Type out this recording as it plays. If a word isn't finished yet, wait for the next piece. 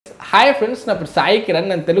Hi friends, నా పేరు సాయి కిరణ్.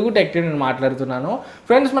 నేను తెలుగు టెక్ నేను మాట్లాడుతున్నాను.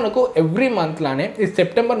 ఫ్రెండ్స్, మనకు ఎవ్రీ మంత్లానే ఈ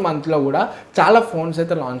సెప్టెంబర్ మంత్లో కూడా చాలా ఫోన్స్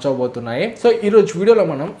అయితే లాంచ్ అవబోతున్నాయి. సో ఈరోజు వీడియోలో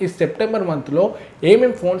మనం ఈ సెప్టెంబర్ మంత్లో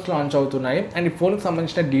ఏమేమి ఫోన్స్ లాంచ్ అవుతున్నాయి అండ్ ఈ ఫోన్కి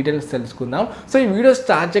సంబంధించిన డీటెయిల్స్ తెలుసుకుందాం. సో ఈ వీడియో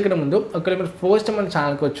స్టార్ట్ చేయడం ముందు ఒకవేళ మీరు ఫస్ట్ మన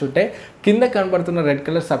ఛానల్కి వచ్చి ఉంటే కింద కనబడుతున్న red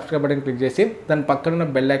colour subscribe button click చేసి దాని పక్కన ఉన్న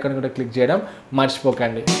బెల్ ఐకాన్ కూడా క్లిక్ చేయడం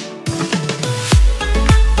మర్చిపోకండి.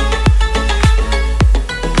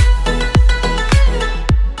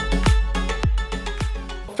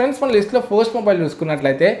 ఫ్రెండ్స్, మన లిస్ట్లో ఫస్ట్ మొబైల్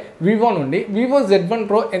చూసుకున్నట్లయితే వివో నుండి వివో Z1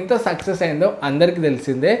 Pro ఎంత సక్సెస్ అయిందో అందరికీ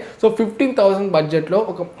తెలిసిందే. సో 15,000 బడ్జెట్లో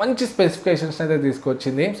ఒక మంచి స్పెసిఫికేషన్స్ అయితే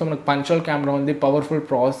తీసుకొచ్చింది. సో మనకు పంచువల్ కెమెరా ఉంది, పవర్ఫుల్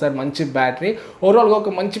ప్రాసెసర్, మంచి బ్యాటరీ, ఓవరాల్గా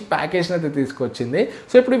ఒక మంచి ప్యాకేజ్ అయితే తీసుకొచ్చింది.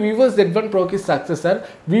 సో ఇప్పుడు Vivo Z1 Proకి successor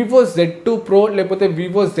Vivo Z2 Pro లేకపోతే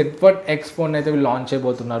వివో Z1 X ఫోన్ అయితే లాంచ్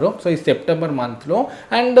చేయబోతున్నారు. సో ఈ సెప్టెంబర్ మంత్లో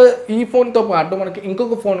అండ్ ఈ ఫోన్తో పాటు మనకి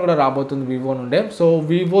ఇంకొక ఫోన్ కూడా రాబోతుంది వివో నుండే. సో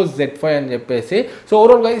వివో Z5 అని చెప్పేసి. సో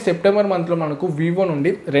ఓవరాల్గా ఈ సెప్టెంబర్ మంత్లో మనకు వివో నుండి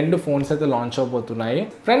 2 ఫోన్స్ అయితే లాంచ్ అవబోతున్నాయి.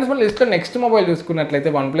 ఫ్రెండ్స్, మన లిస్ట్లో నెక్స్ట్ మొబైల్ చూసుకున్నట్లయితే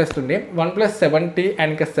OnePlus నుండి OnePlus 70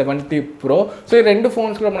 అండ్ 70 Pro. సో ఈ 2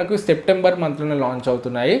 ఫోన్స్ కూడా మనకు సెప్టెంబర్ మంత్లోనే లాంచ్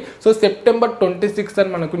అవుతున్నాయి. సో సెప్టెంబర్ 26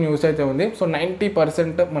 అని మనకు న్యూస్ అయితే ఉంది. సో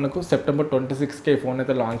 90% మనకు సెప్టెంబర్ 26కి ఫోన్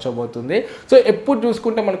అయితే లాంచ్ అవబోతుంది. సో ఎప్పుడు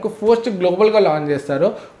చూసుకుంటే మనకు ఫస్ట్ గ్లోబల్గా లాంచ్ చేస్తారు.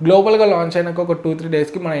 గ్లోబల్గా లాంచ్ అయినాక ఒక 2-3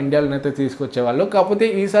 డేస్కి మన ఇండియాలోనైతే తీసుకొచ్చేవాళ్ళు. కాకపోతే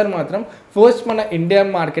ఈసారి మాత్రం ఫస్ట్ మన ఇండియా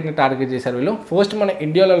మార్కెట్ని టార్గెట్ చేశారు వీళ్ళు. ఫస్ట్ మన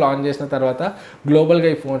ఇండియాలో లాంచ్ చేసిన తర్వాత గ్లోబల్గా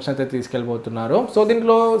ఈ ఫోన్స్ అయితే తీసుకెళ్ళిపోతున్నారు. సో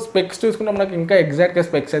దీంట్లో స్పెక్స్ చూసుకుంటే మనకు ఇంకా ఎగ్జాక్ట్గా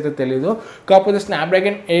స్పెక్స్ అయితే తెలీదు. కాకపోతే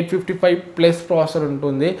స్నాప్డ్రాగన్ 855+ ప్రాసెసర్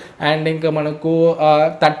ఉంటుంది అండ్ ఇంకా మనకు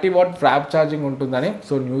 30 వాట్ ఫ్రాప్ ఛార్జింగ్ ఉంటుందని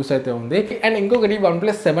సో న్యూస్ అయితే ఉంది. అండ్ ఇంకొకటి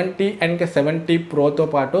OnePlus 70 అండ్ 70 Proతో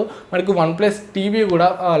పాటు మనకు OnePlus టీవీ కూడా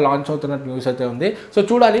లాంచ్ అవుతున్నట్టు న్యూస్ అయితే ఉంది. సో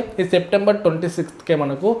చూడాలి, ఈ సెప్టెంబర్ 26కే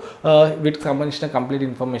మనకు వీటికి సంబంధించిన కంప్లీట్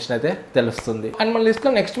ఇన్ఫర్మేషన్ అయితే తెలుస్తుంది. అండ్ మన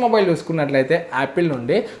లిస్ట్లో నెక్స్ట్ మొబైల్ చూసుకున్నట్లయితే యాపిల్ నుండి.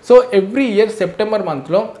 సో ఎవ్రీ ఇయర్ సెప్టెంబర్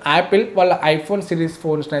మంత్లో యాపిల్ వాళ్ళ ఐఫోన్ సిరీస్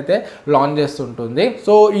ఫోన్స్ అయితే లాంచ్ చేస్తుంటుంది.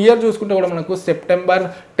 సో ఇయర్ చూసుకుంటే కూడా మనకు సెప్టెంబర్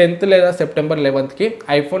 10th లేదా సెప్టెంబర్ 11th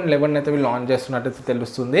ఐఫోన్ 11 అయితే లాంచ్ చేస్తున్నట్టు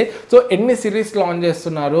తెలుస్తుంది. సో ఎన్ని సిరీస్ లాంచ్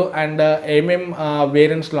చేస్తున్నారు అండ్ ఏమేం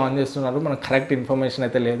వేరియంట్స్ లాంచ్ చేస్తున్నారు మనకు కరెక్ట్ ఇన్ఫర్మేషన్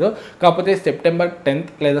అయితే లేదు. కాకపోతే సెప్టెంబర్ 10th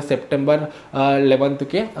లేదా సెప్టెంబర్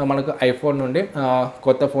 11th మనకు ఐఫోన్ నుండి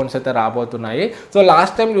కొత్త ఫోన్స్ అయితే రాబోతున్నాయి. సో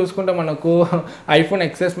లాస్ట్ టైం చూసుకుంటే మనకు ఐఫోన్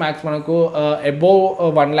XS Max మనకు అబోవ్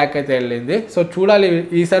 1 lakh అయితే వెళ్ళింది. సో చూడాలి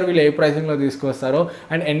ఈసారి వీళ్ళు ఏ ప్రైసింగ్లో తీసుకొస్తారో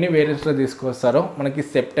అండ్ ఎన్ని వేరియంట్స్లో తీసుకొస్తారో మనకి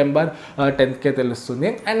సెప్టెంబర్ 10th తెలుస్తుంది.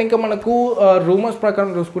 అండ్ ఇంకా మనకు రూమర్స్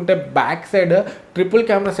ప్రకారం చూసుకుంటే back side triple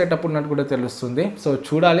camera setup ఉన్నట్టు కూడా తెలుస్తుంది. సో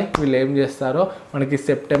చూడాలి వీళ్ళు ఏం చేస్తారో మనకి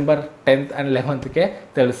సెప్టెంబర్ 10th అండ్ 11th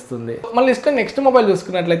తెలుస్తుంది. మళ్ళీ ఇష్టం నెక్స్ట్ మొబైల్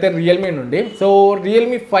చూసుకున్నట్లయితే రియల్మీ నుండి. సో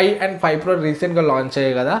రియల్మీ 5 అండ్ 5 Pro రీసెంట్గా లాంచ్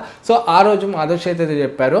అయ్యాయి కదా. సో ఆ రోజు మాధవ్ అయితే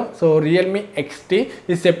చెప్పారు సో రియల్మీ XT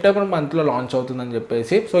ఈ సెప్టెంబర్ మంత్లో లాంచ్ అవుతుందని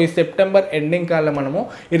చెప్పేసి. సో ఈ సెప్టెంబర్ ఎండింగ్ కాలంలో మనము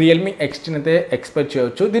ఈ రియల్మీ XT అయితే ఎక్స్పెక్ట్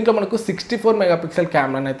చేయవచ్చు. దీంట్లో మనకు 64 మెగాపిక్సెల్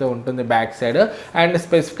కెమెరా అయితే ఉంటుంది బ్యాక్ సైడ్ అండ్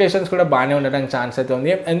స్పెసిఫికేషన్స్ కూడా బాగానే ఉండడానికి ఛాన్స్ అయితే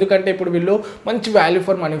ఉంది. ఎందుకంటే ఇప్పుడు వీళ్ళు మంచి వాల్యూ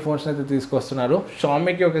ఫర్ మనీ ఫోన్స్ అయితే తీసుకొస్తున్నారు.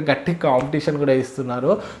 షామీకి ఒక గట్టి కాంపిటీషన్ కూడా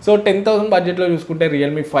ఇస్తున్నారు. సో 10,000 బడ్జెట్లో చూసుకుంటే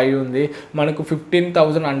రియల్మీ 5 ఉంది. మనకు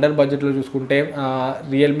 15,000 అండర్ బడ్జెట్లో చూసుకుంటే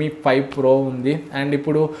రియల్మీ 5 Pro ఉంది. అండ్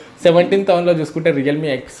ఇప్పుడు 17,000లో చూసుకుంటే రియల్మీ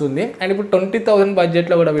X ఉంది. అండ్ ఇప్పుడు 20,000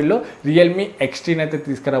 బడ్జెట్లో కూడా వీళ్ళు రియల్మీ XT అయితే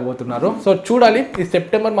తీసుకురాబోతున్నారు. సో చూడాలి ఈ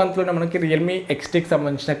సెప్టెంబర్ మంత్లోనే మనకి రియల్మీ XTకి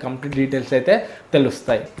సంబంధించిన కంప్లీట్ డీటెయిల్స్ అయితే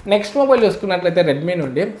తెలుస్తాయి. నెక్స్ట్ మొబైల్ చూసుకున్నట్లయితే రెడ్మీ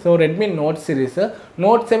నుండి. So Redmi note series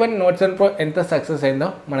note 7 note 7 Pro ఎంత సక్సెస్ అయిందో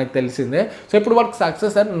మనకు తెలిసిందే. సో ఇప్పుడు వాళ్ళకి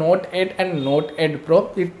successor note 8 and note 8 Pro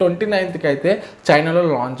ఈ 29th అయితే చైనాలో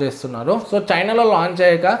లాంచ్ చేస్తున్నారు. సో చైనాలో లాంచ్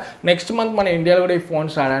అయ్యాక నెక్స్ట్ మంత్ మన ఇండియాలో కూడా ఈ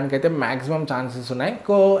ఫోన్స్ రావడానికి అయితే మ్యాక్సిమం ఛాన్సెస్ ఉన్నాయి.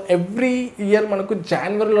 సో ఎవ్రీ ఇయర్ మనకు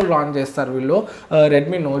జనవరిలో లాంచ్ చేస్తారు వీళ్ళు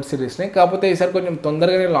రెడ్మీ నోట్ సిరీస్ని. కాకపోతే ఈసారి కొంచెం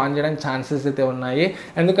తొందరగానే లాంచ్ చేయడానికి ఛాన్సెస్ అయితే ఉన్నాయి.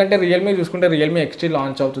 ఎందుకంటే రియల్మీ చూసుకుంటే రియల్మీ XT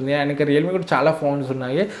లాంచ్ అవుతుంది అండ్ ఇంకా రియల్మీ కూడా చాలా ఫోన్స్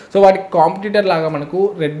ఉన్నాయి. సో వాటికి కాంపిటీటర్ లాగా మనకు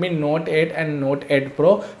Redmi note 8 and note 8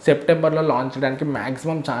 Pro సెప్టెంబర్లో లాంచ్ చేయడానికి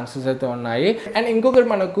మ్యాక్సిమం ఛాన్సెస్ అయితే ఉన్నాయి. అండ్ ఇంకొకటి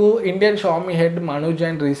మనకు Indian Xiaomi head Manoj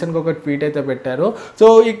and రీసెంట్గా ఒక ట్వీట్ అయితే పెట్టారు. సో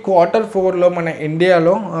ఈ Q4లో మన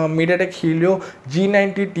ఇండియాలో MediaTek Helio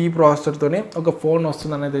G90T ప్రాసెసర్తోనే ఒక ఫోన్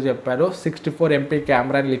వస్తుందని అయితే చెప్పారు. 64 MP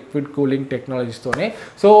camera and liquid cooling టెక్నాలజీతోనే.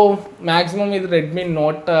 So maximum ఇది రెడ్మీ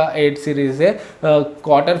నోట్ 8 సిరీసే.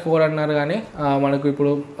 Q4 అన్నారు కానీ మనకు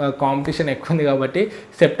ఇప్పుడు కాంపిటీషన్ ఎక్కువ ఉంది కాబట్టి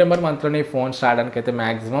సెప్టెంబర్ మంత్లోనే ఫోన్స్ రావడానికి అయితే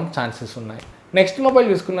మ్యాక్సిమం ఛాన్సెస్ ఉన్నాయి. నెక్స్ట్ మొబైల్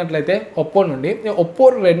చూసుకున్నట్లయితే ఒప్పో నుండి ఒప్పో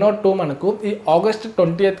రెనో 2 మనకు ఈ ఆగస్ట్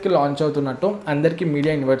 20కి లాంచ్ అవుతున్నట్టు అందరికీ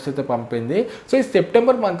మీడియా ఇన్వర్ట్స్ అయితే పంపింది. సో ఈ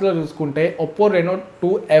సెప్టెంబర్ మంత్లో చూసుకుంటే Oppo Reno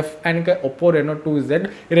 2F and Oppo Reno 2Z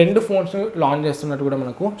ఈ రెండు ఫోన్స్ లాంచ్ చేస్తున్నట్టు కూడా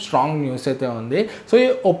మనకు స్ట్రాంగ్ న్యూస్ అయితే ఉంది. సో ఈ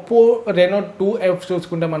ఒప్పో రెనో 2F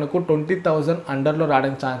చూసుకుంటే మనకు 20,000 అండర్లో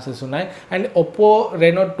రావడానికి ఛాన్సెస్ ఉన్నాయి. అండ్ ఒప్పో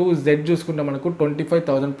రెనో 2Z చూసుకుంటే మనకు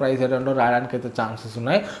 25,000 ప్రైస్ అరౌండ్లో రావడానికి అయితే ఛాన్సెస్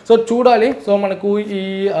ఉన్నాయి. సో చూడాలి. సో మనకు ఈ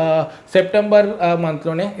సెప్టెంబర్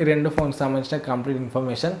మంత్లోనే ఈ రెండు ఫోన్స్ సంబంధించిన కంప్లీట్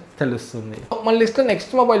ఇన్ఫర్మేషన్ తెలుస్తుంది. మన లిస్ట్లో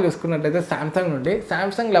నెక్స్ట్ మొబైల్ చూసుకున్నట్లయితే సామ్సంగ్ నుండి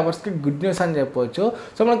సామ్సంగ్ లవర్స్కి గుడ్ న్యూస్ అని చెప్పవచ్చు.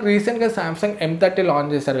 సో మనకు రీసెంట్గా సామ్సంగ్ M30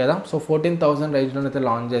 లాంచ్ చేశారు కదా. సో 14,000 రేంజ్లో అయితే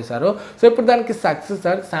లాంచ్ చేశారు. సో ఇప్పుడు దానికి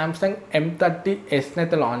సక్సెసర్ సామ్సంగ్ M30s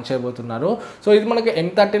అయితే లాంచ్ చేయబోతున్నారు. సో ఇది మనకు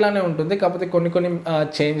M30 లానే ఉంటుంది, కాకపోతే కొన్ని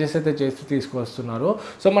చేంజెస్ అయితే చేసి తీసుకొస్తున్నారు.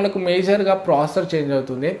 సో మనకు మేజర్గా ప్రాసెసర్ చేంజ్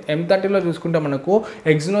అవుతుంది. M30లో చూసుకుంటే మనకు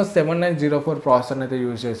Exynos 7904 ప్రాసెసర్ అయితే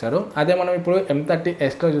యూజ్ చేశారు. అదే మనం ఇప్పుడు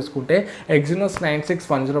M30sలో చూసుకుంటే Exynos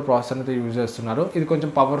 9610 ప్రాసెసర్ అయితే యూజ్ చేస్తున్నారు. ఇది కొంచెం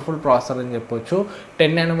పవర్ఫుల్ ప్రాసెసర్ అని చెప్పొచ్చు.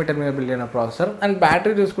 10 nm మీద బిల్డ్ అయిన ప్రాసెసర్. అండ్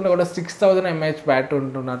బ్యాటరీ చూసుకుంటే కూడా 6000 mAh బ్యాటరీ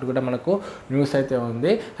ఉంటున్నట్టు కూడా మనకు న్యూస్ అయితే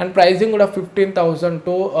ఉంది. అండ్ ప్రైసింగ్ కూడా 15,000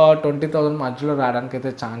 to 20,000 మధ్యలో రావడానికి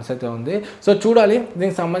అయితే ఛాన్స్ అయితే ఉంది. సో చూడాలి.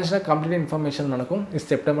 దీనికి సంబంధించిన కంప్లీట్ ఇన్ఫర్మేషన్ మనకు ఈ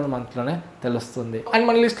సెప్టెంబర్ మంత్లోనే తెలుస్తుంది. అండ్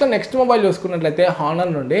మన లిస్ట్లో నెక్స్ట్ మొబైల్ చూసుకున్నట్లయితే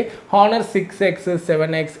హానర్ నుండి హానర్ 6X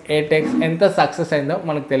 7X 8X ఎంత సక్సెస్ అయిందో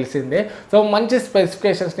మనకు తెలిసిందే. సో మంచి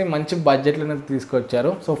స్పెసిఫికేషన్స్ని మంచి బడ్జెట్లోనే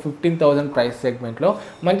తీసుకొచ్చారు. సో 15,000 ప్రైస్ సెగ్మెంట్లో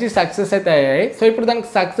మంచి సక్సెస్ అయితే అయ్యాయి. సో ఇప్పుడు దానికి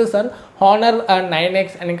సక్సెసర్ హానర్ 9X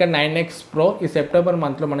అండ్ ఇంకా 9X Pro ఈ సెప్టెంబర్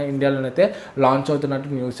మంత్లో మన ఇండియాలోనైతే లాంచ్ అవుతున్నట్టు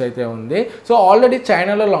న్యూస్ అయితే ఉంది. సో ఆల్రెడీ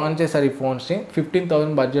చైనాలో లాంచ్ చేశారు ఈ ఫోన్స్ని.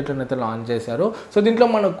 15,000 బడ్జెట్లోనే అయితే లాంచ్ చేశారు. సో దీంట్లో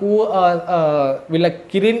మనకు వీళ్ళ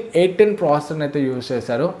కిరిన్ 810 ప్రాసెసర్ అయితే యూజ్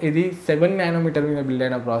చేశారు. ఇది 7 nm మీద బిల్డ్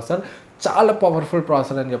అయిన ప్రాసెసర్. చాలా పవర్ఫుల్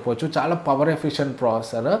ప్రాసెసర్ అని చెప్పవచ్చు. చాలా పవర్ ఎఫిషియెంట్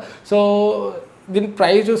ప్రాసెసర్. సో దీని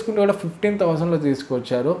ప్రైస్ చూసుకుంటే కూడా 15,000లో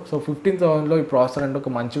తీసుకొచ్చారు. సో 15,000లో ఈ ప్రాసెసర్ అంటే ఒక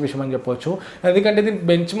మంచి విషయం అని చెప్పొచ్చు. ఎందుకంటే దీని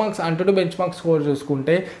bench marks bench marks score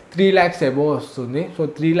చూసుకుంటే 3 lakhs అబోవ్ వస్తుంది. సో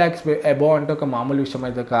 3 lakhs అబోవ్ అంటే ఒక మామూలు విషయం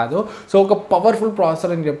అయితే కాదు. సో ఒక పవర్ఫుల్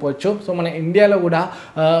ప్రాసెసర్ అని చెప్పొచ్చు. సో మన ఇండియాలో కూడా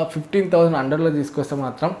 15,000 అండర్లో తీసుకొస్తే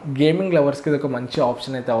మాత్రం గేమింగ్ లవర్స్కి ఇది ఒక మంచి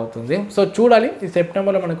ఆప్షన్ అయితే అవుతుంది. సో చూడాలి. ఈ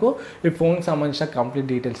సెప్టెంబర్లో మనకు ఈ ఫోన్కి సంబంధించిన కంప్లీట్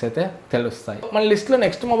డీటెయిల్స్ అయితే తెలుస్తాయి. మన లిస్ట్లో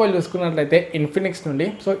నెక్స్ట్ మొబైల్ చూసుకున్నట్లయితే ఇన్ఫినిక్స్ నుండి.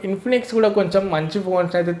 సో ఇన్ఫినిక్స్ కూడా కొంచెం మంచి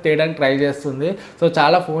ఫోన్స్ అయితే తేయడానికి ట్రై చేస్తుంది. సో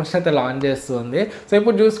చాలా ఫోన్స్ అయితే లాంచ్ చేస్తుంది. సో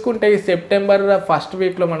ఇప్పుడు చూసుకుంటే ఈ సెప్టెంబర్ ఫస్ట్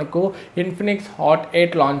వీక్లో మనకు ఇన్ఫినిక్స్ హాట్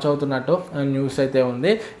 8 లాంచ్ అవుతున్నట్టు న్యూస్ అయితే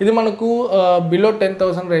ఉంది. ఇది మనకు బిలో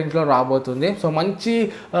 10,000 రేంజ్లో రాబోతుంది. సో మంచి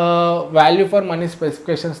వాల్యూ ఫర్ మనీ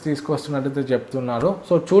స్పెసిఫికేషన్స్ తీసుకొస్తున్నట్టు చెప్తున్నారు.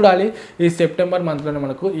 సో చూడాలి. ఈ సెప్టెంబర్ మంత్లోనే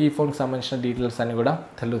మనకు ఈ ఫోన్కి సంబంధించిన డీటెయిల్స్ అన్ని కూడా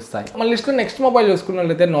తెలుస్తాయి. మన లిస్ట్లో నెక్స్ట్ మొబైల్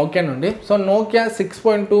చూసుకున్నట్లయితే నోకియా నుండి. సో నోకియా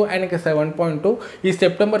 6.2 అండ్ 7.2 ఈ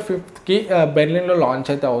సెప్టెంబర్ 5th బెర్లిన్లో లాంచ్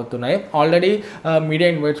అయితే అవుతున్నాయి. ఆల్రెడీ మీడియా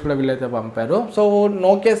ఇన్వైట్స్ కూడా వీళ్ళైతే పంపారు. సో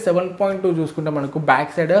నోకియా 7.2 చూసుకుంటే మనకు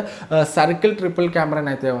back side circle triple camera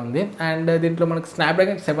అయితే ఉంది. అండ్ దీంట్లో మనకు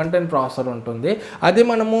స్నాప్డ్రాగన్ 710 ప్రాసెసర్ ఉంటుంది. అదే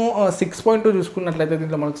మనము 6.2 చూసుకున్నట్లయితే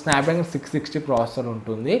దీంట్లో మనకు స్నాప్డ్రాగన్ 660 ప్రాసెసర్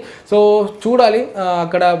ఉంటుంది. సో చూడాలి.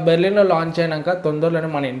 అక్కడ బెర్లిన్లో లాంచ్ అయినాక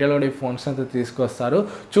తొందరలోనే మన ఇండియాలో ఈ ఫోన్స్ అయితే తీసుకొస్తారు.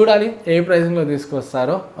 చూడాలి ఏ ప్రైసింగ్లో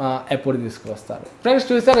తీసుకొస్తారో, ఎప్పుడు తీసుకొస్తారు. ఫ్రెండ్స్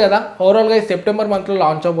చూసారు కదా, ఓవరాల్గా ఈ సెప్టెంబర్ మంత్లో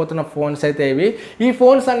లాంచ్ అవబోతున్న ఫోన్స్ అయితే ఇవి. ఈ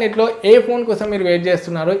ఫోన్స్ అన్నిట్లో ఏ ఫోన్ కోసం మీరు వెయిట్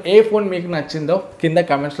చేస్తున్నారు, ఏ ఫోన్ మీకు నచ్చిందో కింద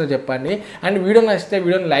కమెంట్స్లో చెప్పండి. అండ్ వీడియో నచ్చితే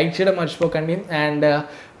వీడియోని లైక్ చేయడం మర్చిపోకండి. అండ్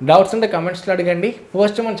డౌట్స్ ఉంటే కమెంట్స్లో అడగండి.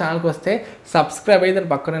 ఫస్ట్ మన ఛానల్కి వస్తే సబ్స్క్రైబ్ అయితే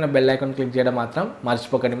పక్కన బెల్ ఐకాన్ క్లిక్ చేయడం మాత్రం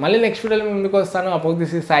మర్చిపోకండి. మళ్ళీ నెక్స్ట్ వీడియోలో ముందుకు వస్తాను. అప్పుడు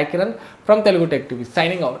this is Sai Kiran from Telugu tech TV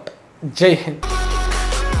signing out. జై హింద్.